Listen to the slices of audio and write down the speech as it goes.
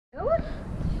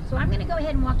So I'm going to go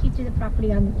ahead and walk you through the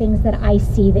property on the things that I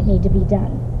see that need to be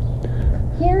done.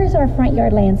 Here is our front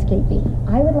yard landscaping.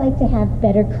 I would like to have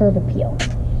better curb appeal.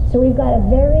 So we've got a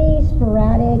very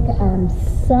sporadic,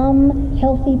 some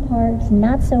healthy parts,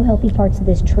 not so healthy parts of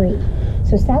this tree.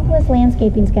 So Southwest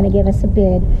Landscaping is going to give us a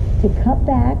bid to cut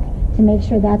back, to make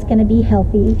sure that's going to be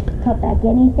healthy, cut back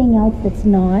anything else that's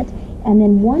not, and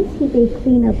then once they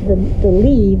clean up the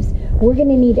leaves, we're going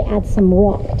to need to add some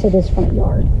rock to this front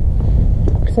yard.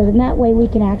 So then that way we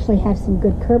can actually have some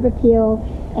good curb appeal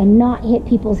and not hit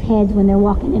people's heads when they're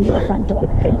walking into the front door.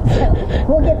 So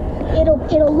we'll get,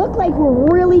 it'll look like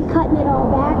we're really cutting it all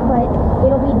back, but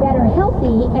it'll be better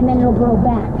healthy, and then it'll grow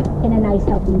back in a nice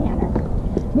healthy manner.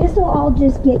 This will all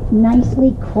just get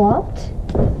nicely cropped.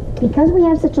 Because we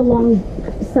have such a long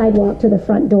sidewalk to the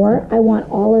front door, I want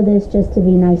all of this just to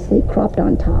be nicely cropped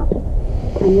on top.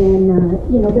 And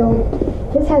then, you know,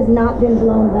 this has not been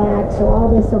blown back, so all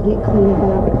this will get cleaned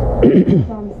up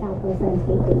from Southwest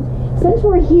Landscaping. Since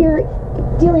we're here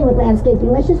dealing with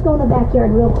landscaping, let's just go in the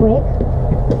backyard real quick,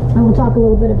 and we'll talk a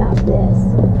little bit about this.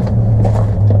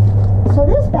 So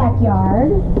this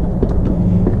backyard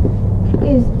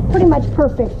is pretty much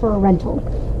perfect for a rental.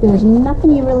 There's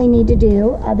nothing you really need to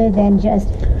do other than just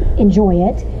enjoy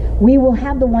it. We will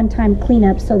have the one-time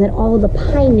cleanup so that all of the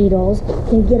pine needles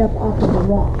can get up off of the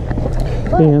rock.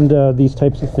 But, and these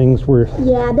types of things were...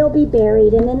 Yeah, they'll be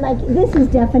buried. And then, like, this is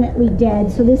definitely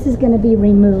dead, so this is going to be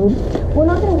removed. We're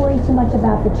not going to worry too much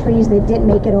about the trees that didn't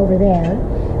make it over there.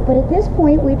 But at this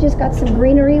point, we've just got some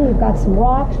greenery, we've got some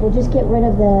rocks. We'll just get rid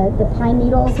of the pine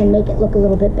needles and make it look a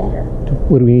little bit better.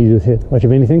 What do we need to do with it? Much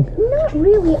of anything? Not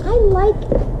really.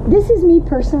 This is me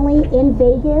personally, in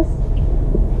Vegas,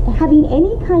 having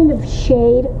any kind of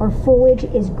shade or foliage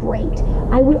is great.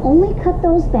 I would only cut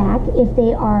those back if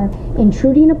they are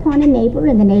intruding upon a neighbor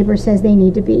and the neighbor says they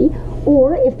need to be,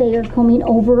 or if they are coming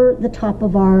over the top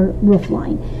of our roof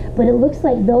line. But it looks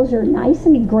like those are nice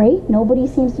and great. Nobody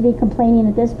seems to be complaining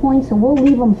at this point, so we'll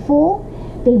leave them full.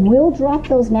 They will drop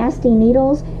those nasty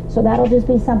needles, so that'll just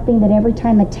be something that every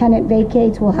time a tenant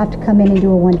vacates, we'll have to come in and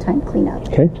do a one-time cleanup.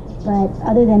 Okay. But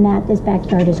other than that, this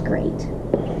backyard is great.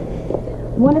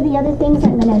 One of the other things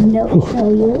I'm going to show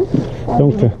you.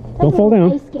 Don't fall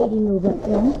down. Ice skating move up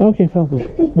there. Okay,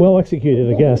 well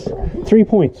executed, I guess. 3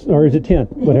 points, or is it 10?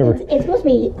 Whatever. It's supposed to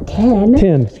be 10.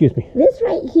 10, excuse me. This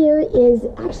right here is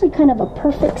actually kind of a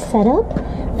perfect setup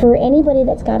for anybody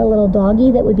that's got a little doggy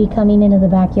that would be coming into the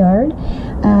backyard.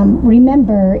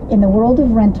 Remember, in the world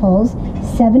of rentals,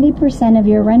 70% of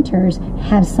your renters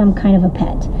have some kind of a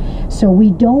pet. So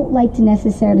we don't like to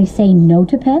necessarily say no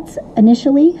to pets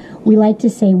initially. We like to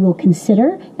say we'll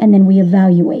consider, and then we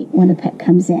evaluate when a pet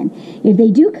comes in. If they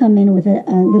do come in with a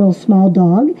little small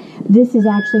dog, this is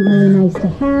actually really nice to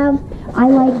have. I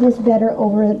like this better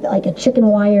over like a chicken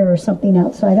wire or something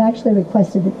else, so I've actually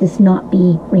requested that this not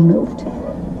be removed.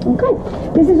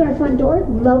 Okay, this is our front door.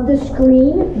 Love the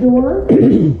screen door.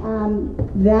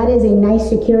 That is a nice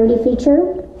security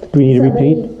feature. Do we need to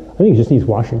repaint? I think it just needs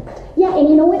washing. Yeah, and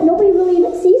you know what? Nobody really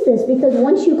even sees this, because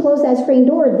once you close that screen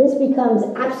door, this becomes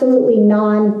absolutely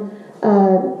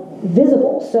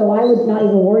visible. So I would not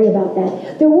even worry about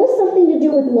that. There was something to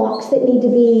do with locks that need to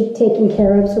be taken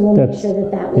care of, so we'll make sure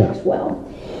that works well.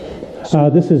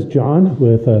 This is John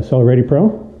with Seller Ready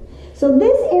Pro. So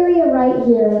this area right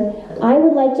here, I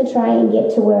would like to try and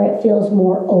get to where it feels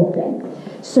more open.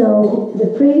 So the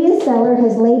previous seller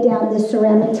has laid down this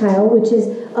ceramic tile, which is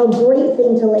a great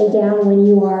thing to lay down when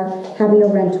you are having a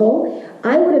rental.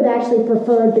 I would have actually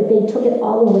preferred that they took it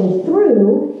all the way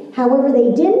through. However,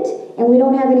 they didn't, and we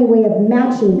don't have any way of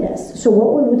matching this. So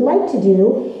what we would like to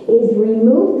do is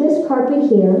remove this carpet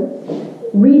here,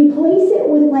 replace it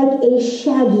with like a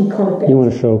shaggy carpet. You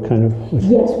want to show kind of...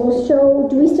 Yes, we'll show.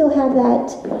 Do we still have that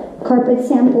carpet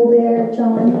sample there,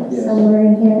 John? Yes. Somewhere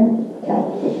in here?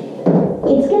 Okay.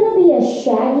 It's going to be a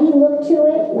shaggy look to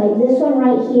it, like this one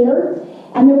right here.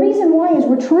 And the reason why is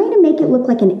we're trying to make it look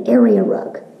like an area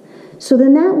rug. So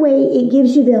then that way it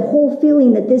gives you the whole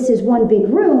feeling that this is one big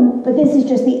room, but this is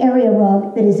just the area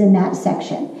rug that is in that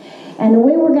section. And the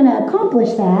way we're going to accomplish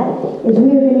that is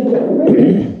we are going to get rid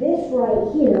of this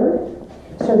right here.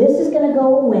 So this is going to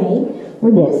go away.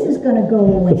 This is going to go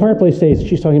away. The fireplace stays.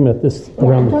 She's talking about this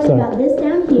around the side. I'm talking about this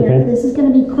down here. Okay. This is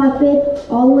going to be carpet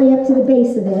all the way up to the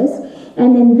base of this.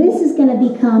 And then this is going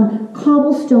to become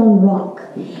cobblestone rock.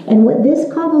 And what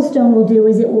this cobblestone will do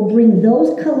is it will bring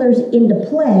those colors into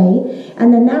play,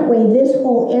 and then that way this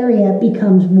whole area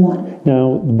becomes one. Now,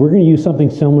 we're going to use something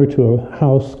similar to a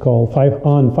house called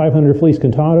 500 Feliz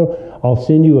Cantado. I'll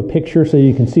send you a picture so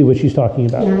you can see what she's talking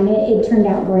about. Yeah, and it turned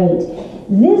out great.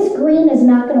 This green is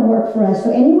not going to work for us.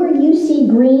 So anywhere you see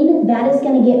green, that is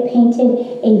going to get painted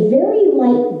a very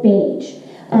light beige.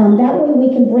 That way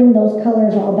we can bring those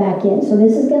colors all back in. So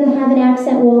this is going to have an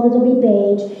accent wall that'll be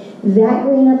beige. That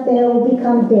green up there will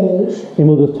become beige. And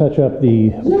we'll just touch up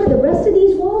the... Yeah, the rest of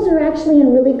these walls are actually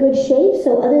in really good shape.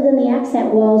 So other than the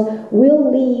accent walls, we'll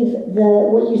leave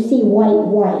what you see white.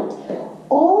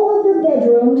 All of the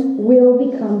bedrooms will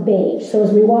become beige. So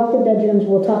as we walk the bedrooms,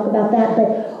 we'll talk about that.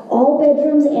 But all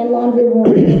bedrooms and laundry rooms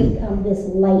will become this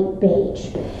light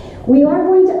beige. We are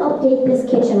going to update this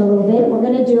kitchen a little bit. We're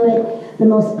going to do it the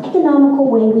most economical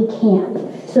way we can.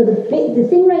 So the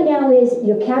thing right now is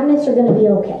your cabinets are going to be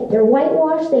okay. They're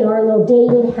whitewashed, they are a little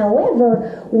dated.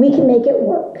 However, we can make it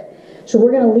work. So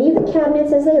we're going to leave the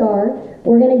cabinets as they are.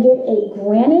 We're going to get a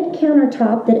granite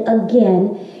countertop that,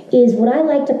 again, is what I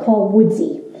like to call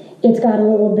woodsy. It's got a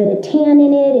little bit of tan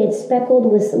in it. It's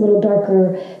speckled with a little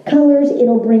darker colors.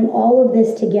 It'll bring all of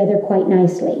this together quite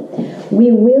nicely.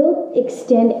 We will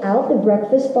extend out the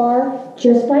breakfast bar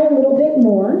just by a little bit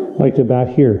more. Like about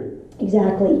here.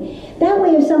 Exactly. That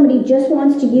way, if somebody just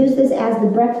wants to use this as the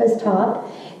breakfast top,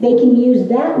 they can use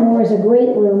that more as a great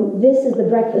room. This is the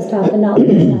breakfast top and not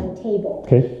putting on a table.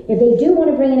 Okay. If they do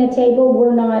want to bring in a table,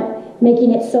 we're not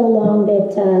making it so long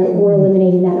that we're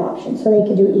eliminating that option. So they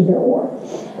could do either or.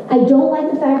 I don't like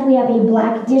the fact we have a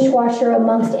black dishwasher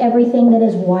amongst everything that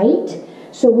is white.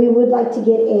 So we would like to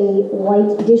get a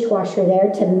white dishwasher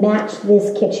there to match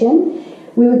this kitchen.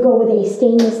 We would go with a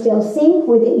stainless steel sink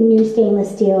with a new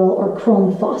stainless steel or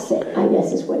chrome faucet, I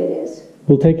guess is what it is.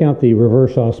 We'll take out the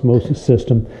reverse osmosis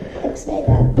system. Say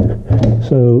that.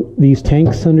 So these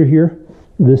tanks under here,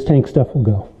 this tank stuff will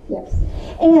go. Yes.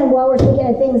 And while we're thinking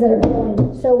of things that are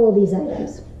going, so will these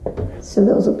items. So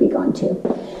those will be gone too.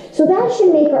 So that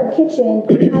should make our kitchen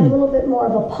have a little bit more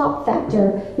of a pop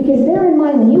factor, because bear in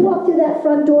mind, when you walk through that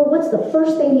front door, what's the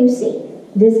first thing you see?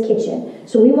 This kitchen.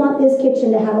 So we want this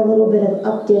kitchen to have a little bit of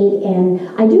update, and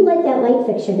I do like that light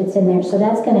fixture that's in there, so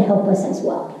that's going to help us as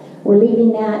well. We're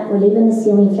leaving that, we're leaving the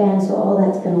ceiling fan, so all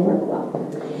that's going to work well.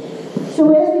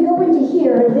 So as we go into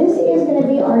here, this is going to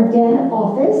be our den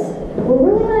office. We're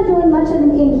really not doing much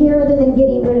in here other than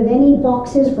getting rid of any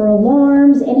boxes for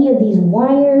alarms, any of these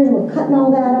wires. We're cutting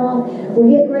all that off. We're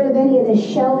getting rid of any of this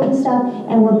shelving stuff,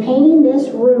 and we're painting this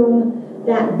room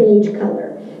that beige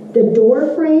color. The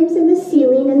door frames and the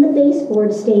ceiling and the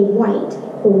baseboard stay white.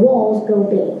 The walls go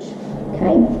beige.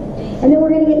 Okay? And then we're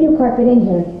going to get new carpet in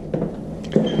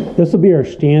here. This will be our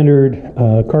standard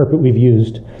carpet we've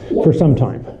used for some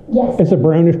time. Yes. It's a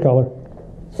brownish color.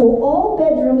 So all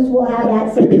bedrooms will have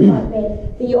that same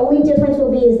carpet. The only difference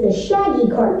will be is the shaggy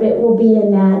carpet will be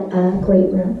in that great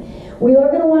room. We are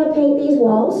going to want to paint these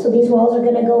walls. So these walls are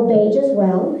going to go beige as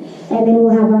well. And then we'll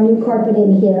have our new carpet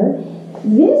in here.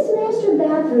 This master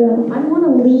bathroom, I want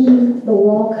to leave the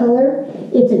wall color.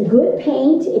 It's a good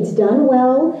paint. It's done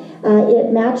well.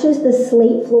 It matches the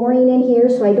slate flooring in here,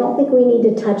 so I don't think we need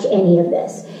to touch any of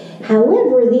this.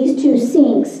 However, these two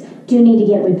sinks do need to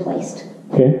get replaced.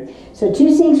 Okay. So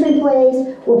 2 sinks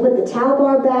replaced. We'll put the towel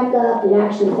bar back up. It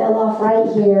actually fell off right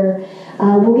here.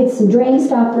 We'll get some drain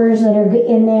stoppers that are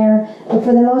in there. But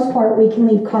for the most part, we can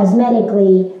leave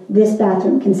cosmetically. This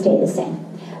bathroom can stay the same,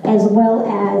 as well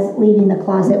as leaving the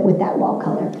closet with that wall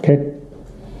color. Okay.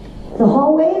 The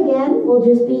hallway, again, will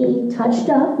just be touched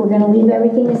up. We're going to leave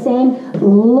everything the same.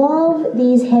 Love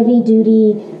these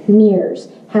heavy-duty mirrors.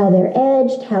 How they're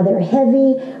edged, how they're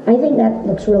heavy. I think that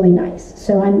looks really nice.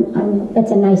 So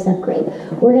that's a nice upgrade.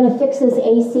 We're going to fix this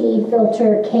AC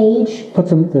filter cage.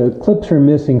 The clips are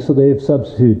missing, so they have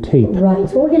substitute tape. Right,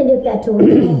 so we're going to get that to where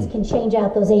kids can change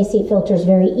out those AC filters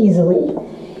very easily.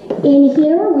 In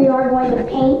here, we are going to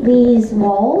paint these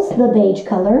walls the beige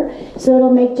color, so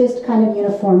it'll make just kind of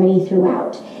uniformity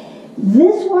throughout.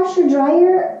 This washer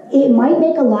dryer, it might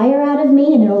make a liar out of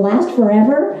me and it'll last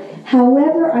forever.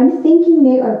 However, I'm thinking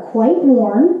they are quite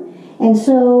worn, and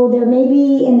so there may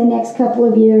be in the next couple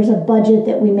of years a budget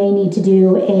that we may need to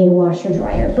do a washer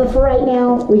dryer. But for right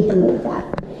now, we can move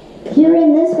that. Here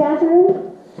in this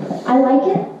bathroom, I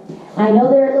like it. I know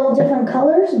they're a little different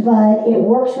colors, but it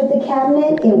works with the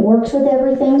cabinet, it works with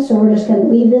everything, so we're just going to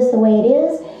leave this the way it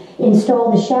is,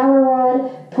 install the shower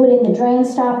rod, put in the drain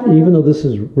stopper. Even though this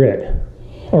is red,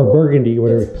 or burgundy, or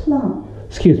whatever. It's plum.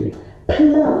 Excuse me.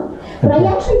 Plum. But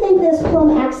I actually think this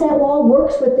plum accent wall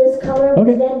works with this color,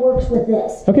 Okay. which then works with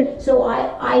this. Okay. So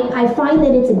I find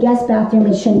that it's a guest bathroom,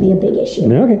 it shouldn't be a big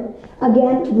issue. Okay.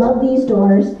 Again, love these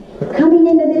doors. Coming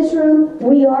into this room,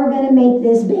 we are going to make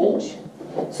this beige.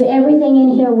 So everything in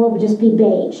here will just be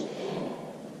beige.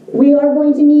 We are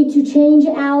going to need to change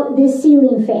out this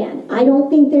ceiling fan. I don't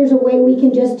think there's a way we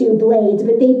can just do blades,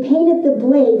 but they painted the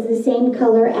blades the same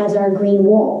color as our green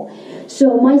wall.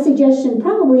 So my suggestion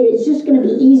probably is just going to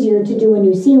be easier to do a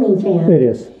new ceiling fan. It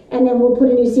is. And then we'll put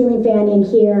a new ceiling fan in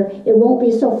here. It won't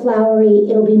be so flowery,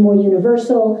 it'll be more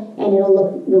universal, and it'll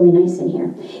look really nice in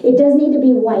here. It does need to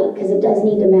be white because it does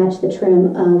need to match the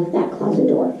trim of that closet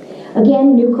door.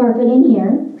 Again, new carpet in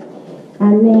here.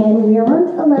 And then we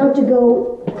aren't allowed to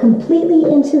go completely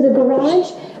into the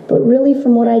garage, but really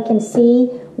from what I can see,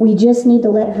 we just need to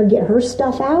let her get her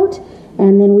stuff out,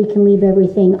 and then we can leave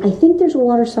everything. I think there's a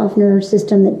water softener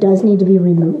system that does need to be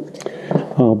removed.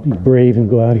 I'll be brave and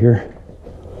go out here.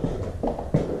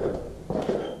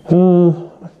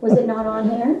 Was it not on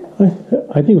here?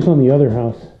 I think it was on the other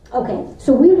house. Okay,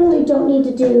 so we really don't need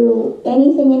to do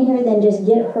anything in here than just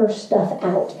get her stuff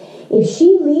out. If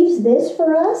she leaves this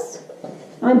for us,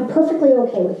 I'm perfectly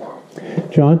okay with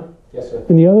that. John? Yes, sir.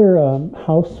 In the other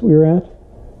house we were at,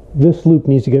 this loop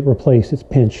needs to get replaced. It's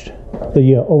pinched.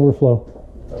 The overflow.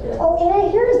 Okay. Oh,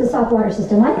 and here is the soft water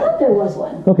system. I thought there was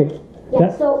one. Okay. Yeah,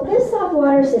 That so this soft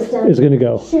water system is going to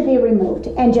go. should be removed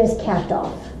and just capped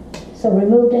off. So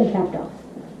removed and capped off.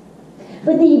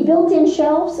 But the built-in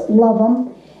shelves, love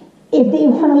them. If they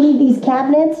want to leave these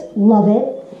cabinets, love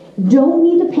it. Don't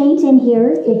need to paint in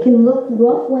here. It can look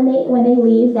rough when they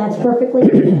leave. That's perfectly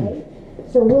okay.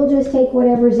 So we'll just take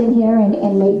whatever's in here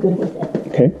and make good with it.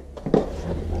 Okay.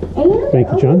 And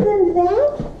Thank you, John. other than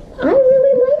that, I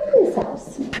really like this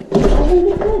house. I think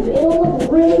it's good. It'll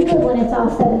look really good when it's all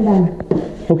said and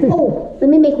done. Okay. Oh, let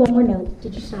me make one more note.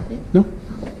 Did you stop it? No.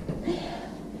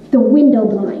 The window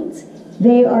blinds.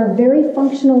 They are very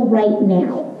functional right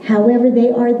now. However,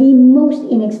 they are the most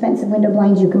inexpensive window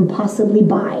blinds you can possibly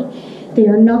buy. They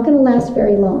are not going to last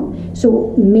very long.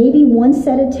 So maybe one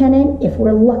set of tenant, if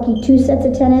we're lucky, 2 sets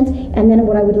of tenants, and then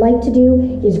what I would like to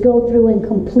do is go through and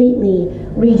completely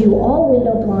redo all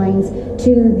window blinds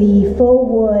to the faux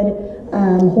wood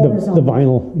horizontal. The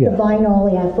vinyl, yeah. The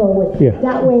vinyl, yeah, faux wood. Yeah.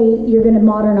 That way you're going to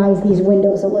modernize these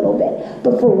windows a little bit.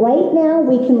 But for right now,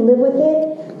 we can live with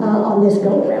it on this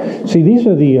go-around. See, these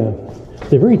are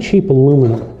they're very cheap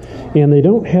aluminum, and they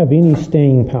don't have any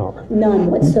staying power. None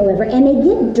whatsoever. And they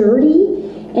get dirty,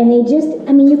 and they just,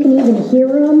 I mean, you can even hear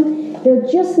them. They're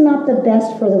just not the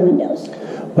best for the windows.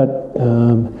 But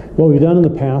what we've done in the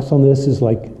past on this is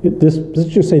like, let's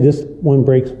just say this one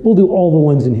breaks, we'll do all the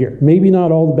ones in here. Maybe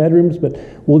not all the bedrooms, but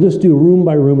we'll just do room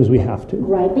by room as we have to.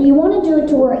 Right, but you want to do it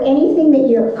to where anything that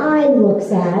your eye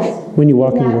looks at When you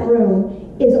walk in in that there. room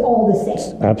is all the same.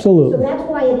 So Absolutely. that's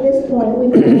why at this point,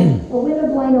 we've got a window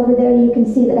blind over there. You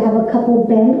can see that I have a couple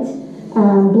bent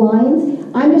blinds.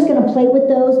 I'm just going to play with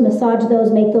those, massage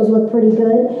those, make those look pretty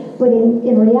good. But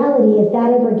in reality, if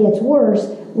that ever gets worse,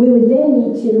 we would then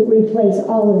need to replace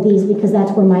all of these because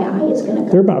that's where my eye is going to go.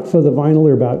 They're about, for the vinyl,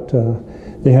 they're about,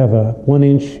 they have a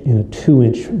 1-inch and a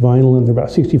 2-inch vinyl, and they're about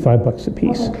 $65 a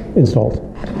piece installed.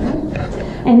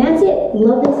 And that's it.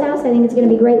 Love this house. I think it's going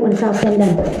to be great when it's all said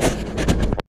and done.